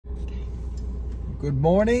Good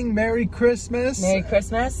morning, Merry Christmas. Merry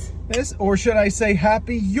Christmas. Or should I say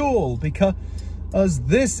Happy Yule, because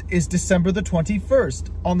this is December the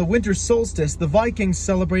 21st. On the winter solstice, the Vikings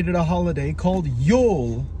celebrated a holiday called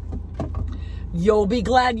Yule. You'll be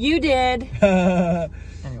glad you did. Anyway.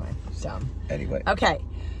 Okay.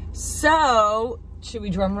 So, should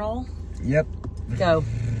we drum roll? Yep. Go.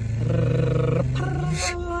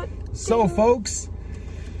 So, folks,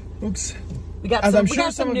 we got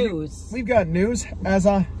some news. We've got news. As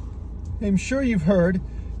I'm sure you've heard,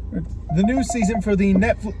 the new season for the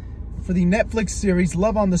Netflix series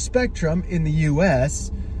Love on the Spectrum in the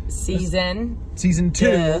U.S. Season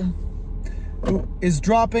 2 is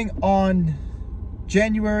dropping on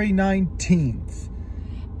January 19th.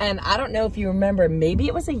 And I don't know if you remember, maybe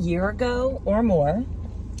it was a year ago or more,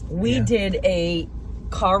 we did a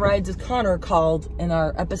Car Rides with Connor and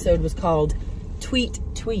our episode was called Tweet.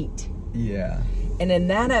 Yeah. And in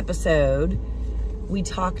that episode, we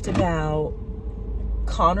talked about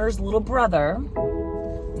Connor's little brother,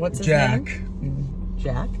 what's his name?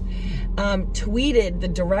 Jack. Tweeted the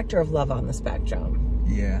director of Love on the Spectrum.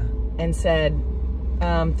 Yeah. And said,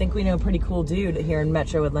 think we know a pretty cool dude here in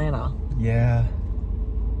Metro Atlanta. Yeah.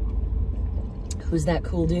 Who's that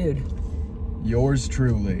cool dude? Yours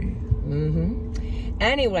truly. Mm-hmm.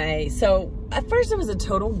 Anyway, so at first it was a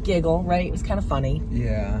total giggle, right? It was kind of funny.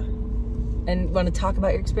 Yeah. And want to talk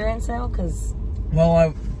about your experience now? Because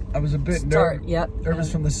well, I was a bit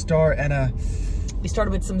nervous from the start, and we started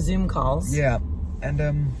with some Zoom calls. Yeah, and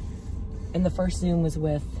the first Zoom was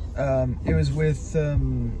with it was with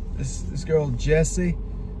this girl Jessie.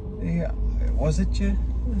 Yeah, was it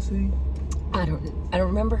Jessie? I don't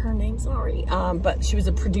remember her name. Sorry, but she was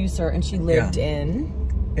a producer and she lived in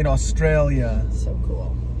Australia. So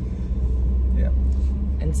cool. Yeah.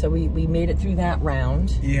 And so we made it through that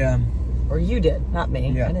round. Yeah. Or you did, not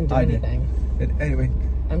me. Yeah, I didn't do anything. Anyway.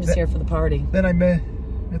 I'm just here for the party. Then I met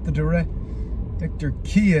the director,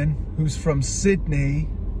 Kian, who's from Sydney.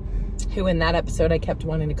 Who in that episode I kept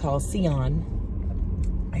wanting to call Sion.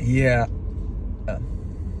 Yeah. But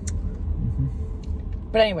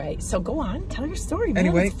anyway, so go on. Tell your story, man.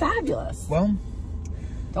 Anyway. It's fabulous. Well.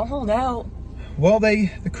 Don't hold out. Well, the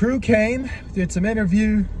crew came, did some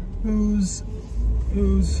interview. Who's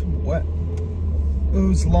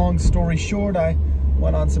long story short, I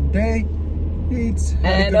went on some dates.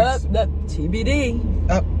 And TBD.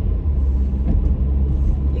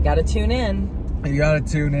 You gotta tune in. You gotta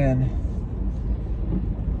tune in.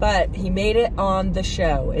 But he made it on the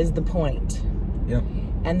show, is the point. Yep.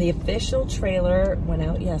 And the official trailer went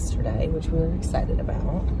out yesterday, which we were excited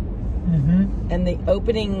about. Mm-hmm. And the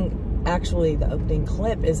opening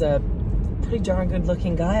clip is a pretty darn good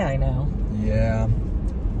looking guy I know. Yeah.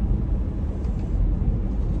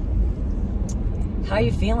 How are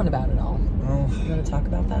you feeling about it all? Well, you want to talk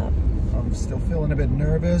about that? I'm still feeling a bit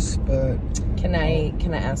nervous, but... Can I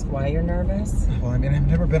ask why you're nervous? Well, I mean, I've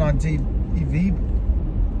never been on TV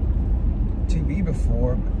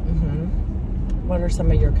before. Mm-hmm. What are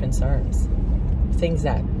some of your concerns? Things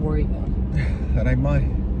that worry you? That I might...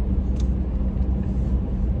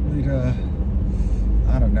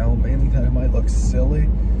 I don't know, mainly that I might look silly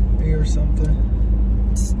or something.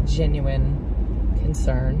 It's genuine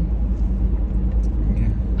concern.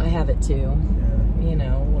 I have it too. Yeah. You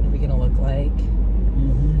know, what are we gonna look like?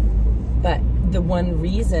 Mm-hmm. But the one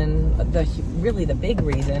reason, really the big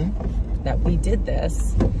reason that we did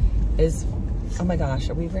this is, oh my gosh,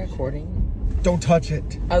 are we recording? Don't touch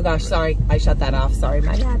it. Oh gosh, sorry, I shut that off. Sorry,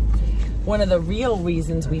 my bad. One of the real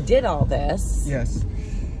reasons we did all this. Yes.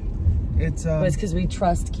 It's was because we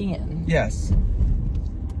trust Kian. Yes.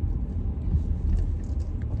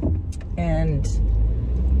 And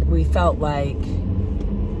we felt like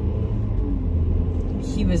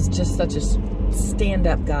he was just such a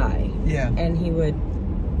stand-up guy. Yeah. And he would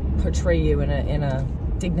portray you in a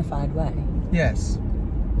dignified way. Yes.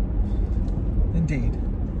 Indeed.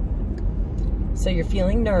 So you're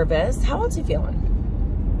feeling nervous. How else are you feeling?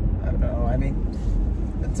 I don't know. I mean,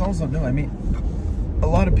 it's also new. I mean, a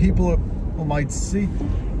lot of people might see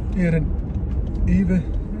it and even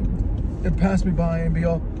pass me by and be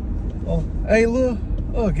all, hey,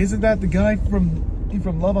 look, isn't that the guy from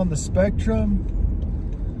Love on the Spectrum?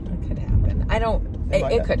 That could happen.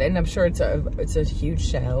 It could, and I'm sure it's a huge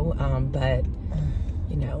show. But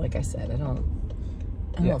you know, like I said, I don't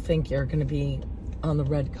think you're going to be on the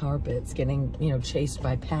red carpets getting, chased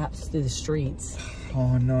by paps through the streets.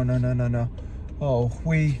 Oh, no. Oh,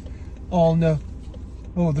 we all know.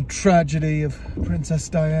 Oh, the tragedy of Princess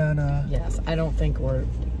Diana. Yes, I don't think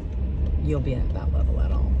you'll be at that level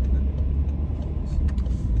at all.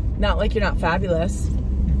 Not like you're not fabulous,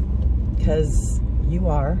 because You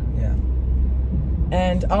are. Yeah.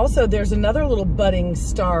 And also, there's another little budding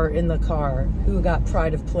star in the car who got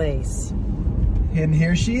pride of place. And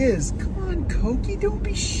here she is. Come on, Cokie, don't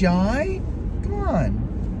be shy. Come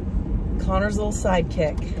on. Connor's little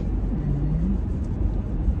sidekick.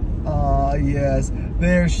 Ah, yes.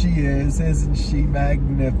 There she is. Isn't she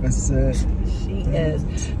magnificent? She is.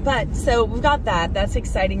 But, so we've got that. That's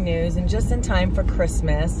exciting news. And just in time for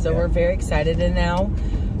Christmas. So we're very excited. And now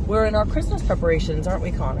we're in our Christmas preparations, aren't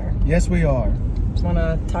we, Connor? Yes, we are. Just want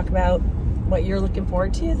to talk about what you're looking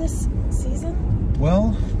forward to this season?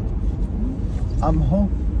 Well,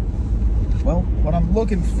 what I'm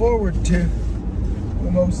looking forward to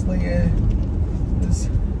mostly is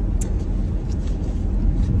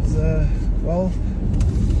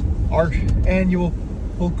our annual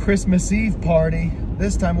Christmas Eve party.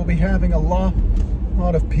 This time we'll be having a lot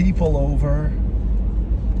of people over.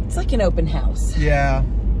 It's like an open house. Yeah.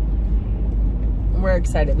 We're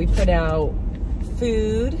excited. We put out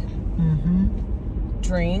food,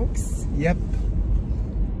 drinks. Yep.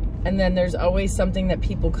 And then there's always something that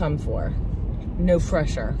people come for. No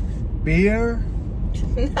pressure. Beer?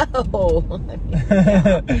 No.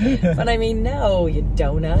 But I mean, no, you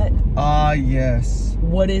donut. Ah, yes.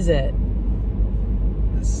 What is it?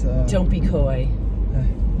 Don't be coy.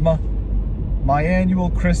 My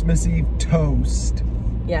annual Christmas Eve toast.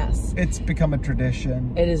 Yes. It's become a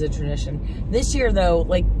tradition. It is a tradition. This year, though,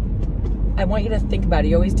 like, I want you to think about it.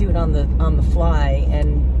 You always do it on the fly,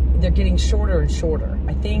 and they're getting shorter and shorter.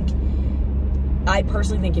 I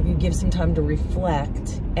personally think if you give some time to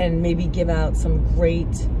reflect and maybe give out some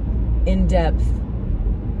great in-depth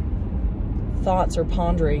thoughts or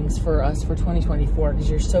ponderings for us for 2024, because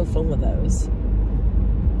you're so full of those.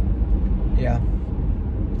 Yeah.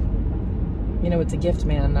 You know, it's a gift,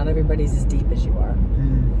 man. Not everybody's as deep as you are.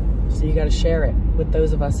 So you got to share it with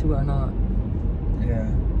those of us who are not. Yeah.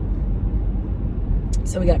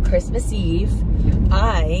 So we got Christmas Eve.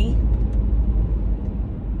 I'm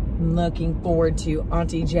looking forward to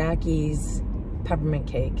Auntie Jackie's peppermint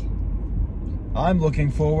cake. I'm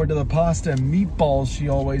looking forward to the pasta and meatballs she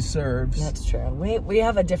always serves. That's true. We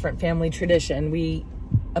have a different family tradition. We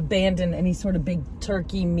abandon any sort of big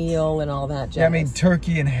turkey meal and all that jazz. Yeah, I mean,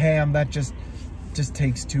 turkey and ham, that just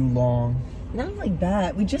takes too long. Not like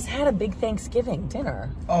that. We just had a big Thanksgiving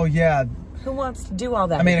dinner. Oh, yeah. Who wants to do all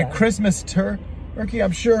that? I mean, again? a Christmas turkey,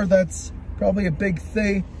 I'm sure that's probably a big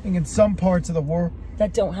thing in some parts of the world.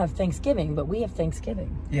 That don't have Thanksgiving, but we have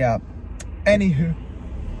Thanksgiving. Yeah. Anywho.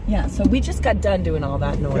 Yeah, so we just got done doing all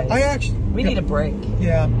that noise. We need a break.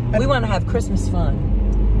 Yeah. We want to have Christmas fun.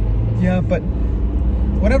 Yeah, but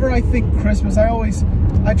whenever I think Christmas,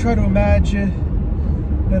 I try to imagine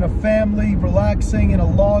a family relaxing in a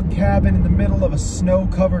log cabin in the middle of a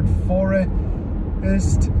snow-covered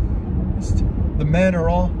forest. The men are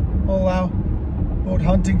all out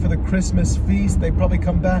hunting for the Christmas feast. They probably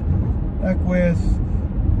come back with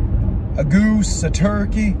a goose, a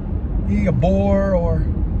turkey, a boar, or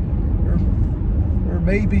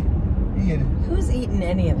maybe Who's eating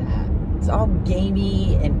any of that? It's all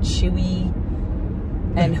gamey and chewy.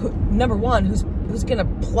 And number one, who's gonna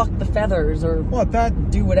pluck the feathers or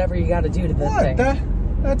do whatever you got to do to the thing?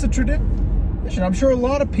 That's a tradition. I'm sure a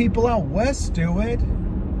lot of people out west do it.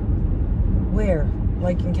 Where?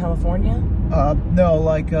 Like in California? No,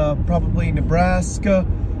 like probably Nebraska.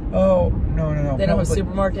 Oh, no. They don't have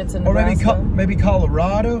supermarkets in Nebraska? Or maybe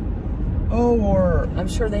Colorado. Oh, or... I'm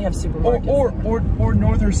sure they have supermarkets. Or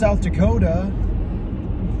North or South Dakota.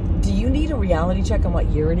 Do you need a reality check on what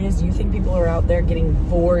year it is? Do you think people are out there getting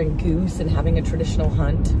boar and goose and having a traditional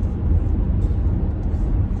hunt?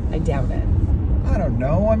 I doubt it. I don't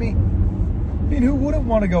know. I mean, who wouldn't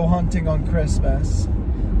want to go hunting on Christmas?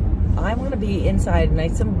 I want to be inside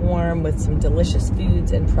nice and warm with some delicious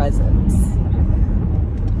foods and presents.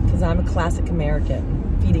 Because I'm a classic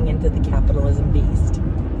American feeding into the capitalism beast.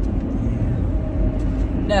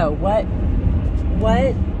 No, what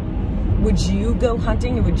would you go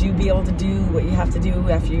hunting, or would you be able to do what you have to do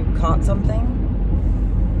after you caught something?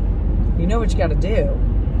 You know what you got to do.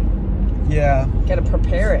 Yeah. Got to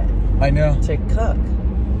prepare it. I know. To cook.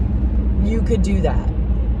 You could do that.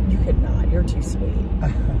 You could not. You're too sweet.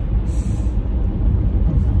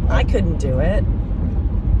 I couldn't do it.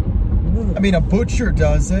 I mean, a butcher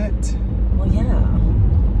does it. Well, yeah.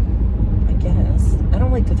 I guess. I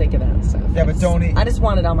don't like to think of that stuff. Yeah, but don't eat. I just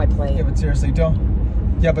want it on my plate. Yeah, but seriously,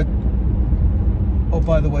 don't. Yeah, but. Oh,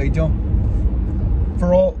 by the way, don't.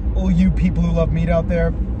 For all you people who love meat out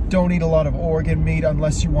there, don't eat a lot of organ meat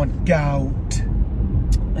unless you want gout.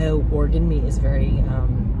 Oh, organ meat is very,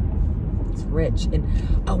 it's rich. And,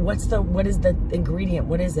 oh, what is the ingredient?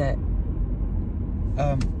 What is it?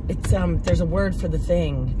 It's there's a word for the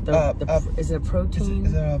thing. Is it a protein?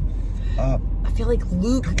 Is it I feel like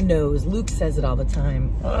Luke knows. Luke says it all the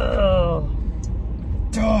time. Oh,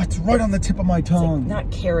 it's right on the tip of my tongue. Like,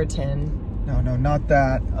 not keratin. No, not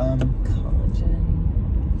that. Collagen.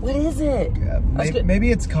 What is it?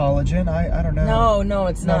 Maybe it's collagen. I don't know. No,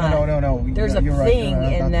 it's not. No. There's a You're thing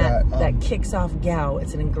right. in that kicks off gout.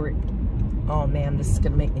 It's an ingredient. Oh man, this is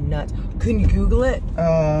gonna make me nuts. Can you Google it?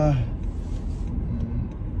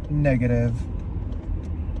 Negative.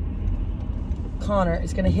 Connor,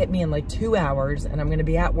 it's gonna hit me in like 2 hours, and I'm gonna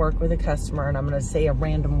be at work with a customer, and I'm gonna say a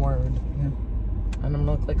random word, and I'm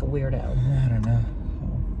gonna look like a weirdo. I don't know.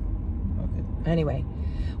 Okay. Anyway,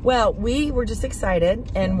 well, we were just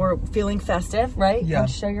excited, and we're feeling festive, right? Yeah.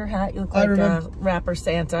 Show your hat. You look like a rapper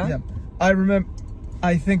Santa. Yeah.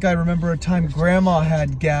 I think I remember a time Grandma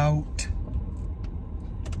had gout.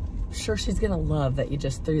 Sure, she's gonna love that you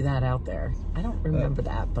just threw that out there. I don't remember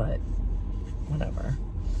that, but whatever.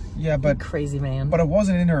 Yeah, but you crazy man. But it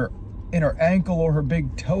wasn't in her ankle or her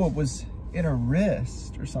big toe. It was in her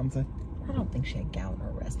wrist or something. I don't think she had gout in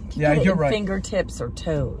her wrist. You're right. Fingertips or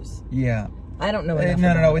toes. Yeah. I don't know.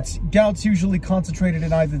 No. It's gout's usually concentrated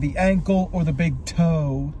in either the ankle or the big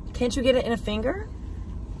toe. Can't you get it in a finger?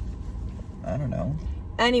 I don't know.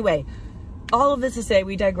 Anyway, all of this to say,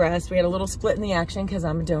 we digress. We had a little split in the action because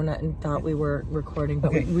I'm a donut and thought we were recording,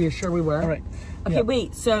 but we are sure we were. All right. Okay, yep.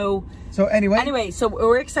 wait. So anyway, so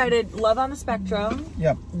we're excited. Love on the Spectrum.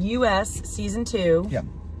 Yep. US season 2. Yep.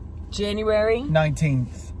 January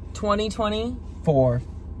 19th, 2024.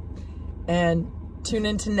 And tune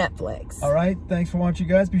into Netflix. All right. Thanks for watching,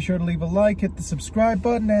 guys. Be sure to leave a like, hit the subscribe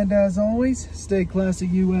button, and as always, stay classy,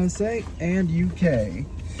 USA and UK.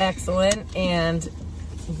 Excellent. And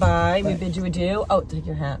bye. We bid you adieu. Oh, take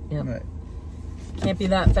your hat. Yep. Right. Can't be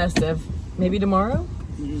that festive. Maybe tomorrow?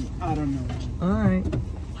 I don't know. All right.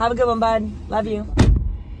 Have a good one, bud. Love you.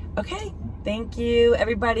 Okay. Thank you,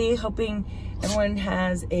 everybody. Hoping everyone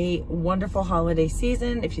has a wonderful holiday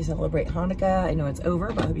season. If you celebrate Hanukkah, I know it's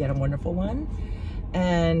over, but I hope you had a wonderful one.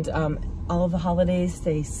 And all of the holidays,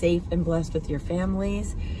 stay safe and blessed with your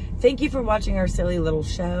families. Thank you for watching our silly little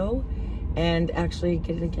show and actually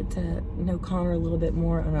get to know Connor a little bit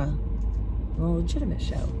more on a legitimate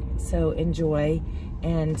show. So enjoy,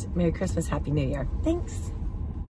 and Merry Christmas, Happy New Year. Thanks.